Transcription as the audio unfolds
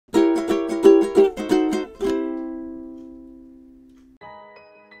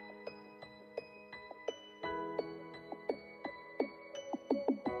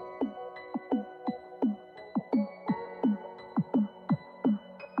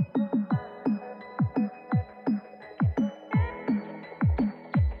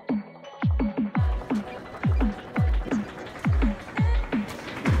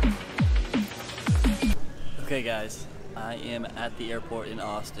Okay guys, I am at the airport in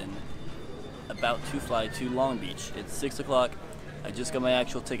Austin, about to fly to Long Beach. It's 6 o'clock. I just got my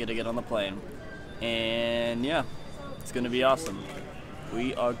actual ticket to get on the plane. And yeah, it's gonna be awesome.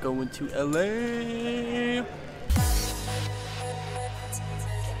 We are going to LA!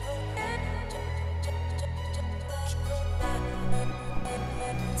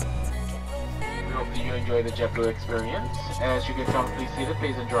 We hope that you enjoy the JetBlue experience. As you get comfortably seated,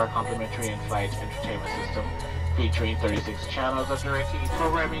 please enjoy our complimentary in-flight entertainment system featuring 36 channels of direct TV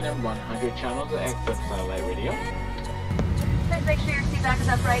programming and 100 channels of XM satellite radio. Please make sure your seat back is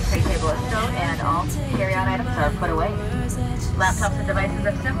upright, tray table is stowed, and all carry-on items are put away. Laptops and devices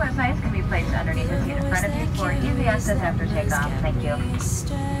of similar size can be placed underneath the seat in front of you for easy access after takeoff. Thank you.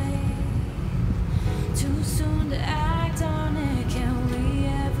 Too soon to act on it, can we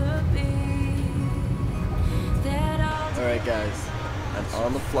ever be? Alright guys, I'm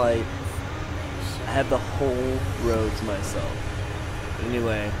on the flight. I have the whole road to myself. But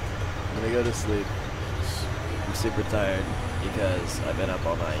anyway, I'm gonna go to sleep. I'm super tired because I've been up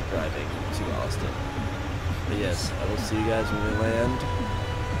all night driving to Austin. But yes, I will see you guys when we land.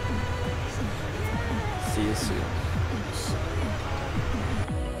 See you soon.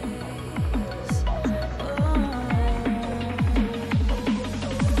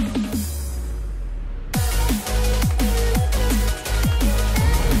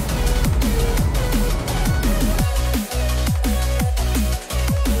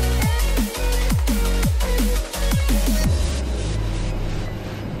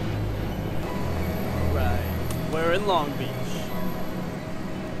 We're in Long Beach.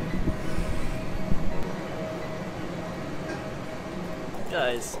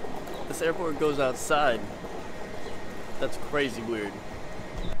 Guys, this airport goes outside. That's crazy weird.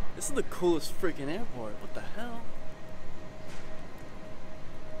 This is the coolest freaking airport. What the hell?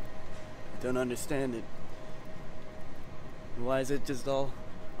 I don't understand it. Why is it just all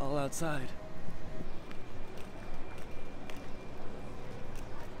outside?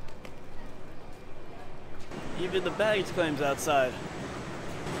 Even the baggage claim's outside.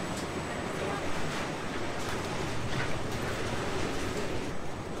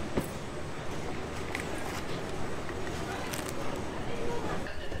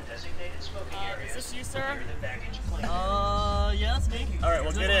 Is this you, sir? Yeah, that's me. All right,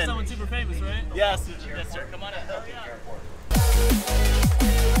 well, get in. Someone super famous, right? Yes, yes, sir. Come on in.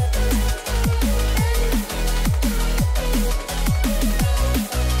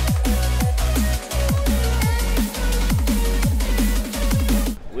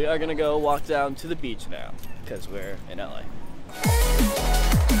 We are gonna go walk down to the beach now, because we're in LA.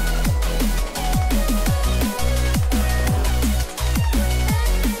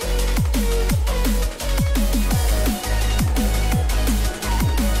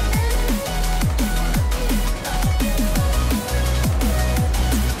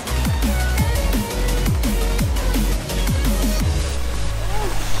 Oh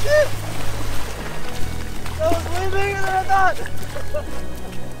shit! That was way bigger than I thought!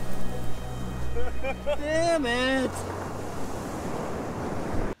 Damn it!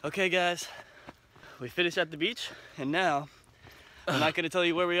 Okay guys, we finished at the beach, and now, I'm not going to tell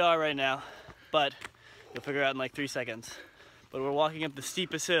you where we are right now, but you'll figure out in like 3 seconds. But we're walking up the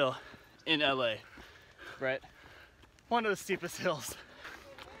steepest hill in LA, right? One of the steepest hills.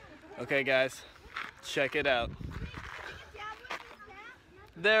 Okay guys, check it out.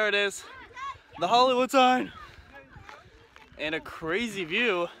 There it is, the Hollywood sign! And a crazy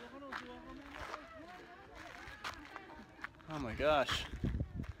view. Oh my gosh.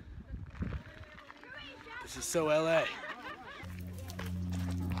 This is so LA.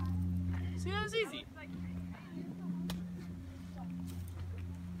 See, that was easy.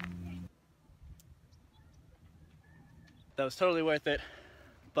 That was totally worth it,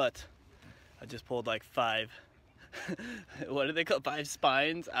 but I just pulled like 5, what do they call 5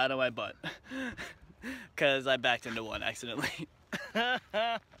 spines out of my butt. Because I backed into one accidentally.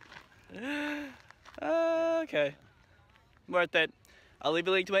 Okay. Worth it. I'll leave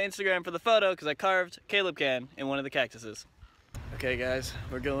a link to my Instagram for the photo because I carved Caleb Can in one of the cactuses. Okay guys,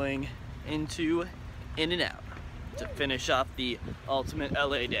 we're going into In-N-Out to finish off the ultimate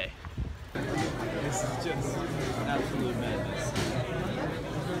LA day. This is just absolute madness.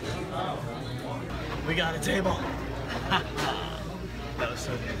 We got a table. That was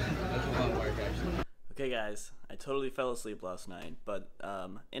so good. That was a lot of work actually. Okay guys, I totally fell asleep last night, but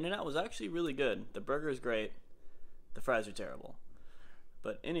In-N-Out was actually really good. The burger is great. The fries are terrible.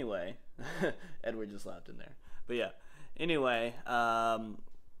 But anyway, Edward just laughed in there. But yeah, anyway,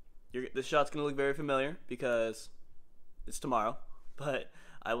 this shot's going to look very familiar because it's tomorrow. But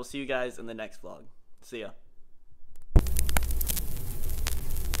I will see you guys in the next vlog. See ya.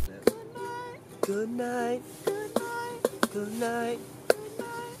 Good night. Good night.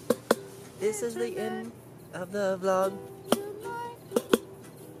 This is the end of the vlog.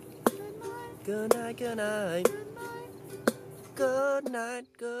 Good night, good night. Good night,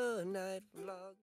 vlog.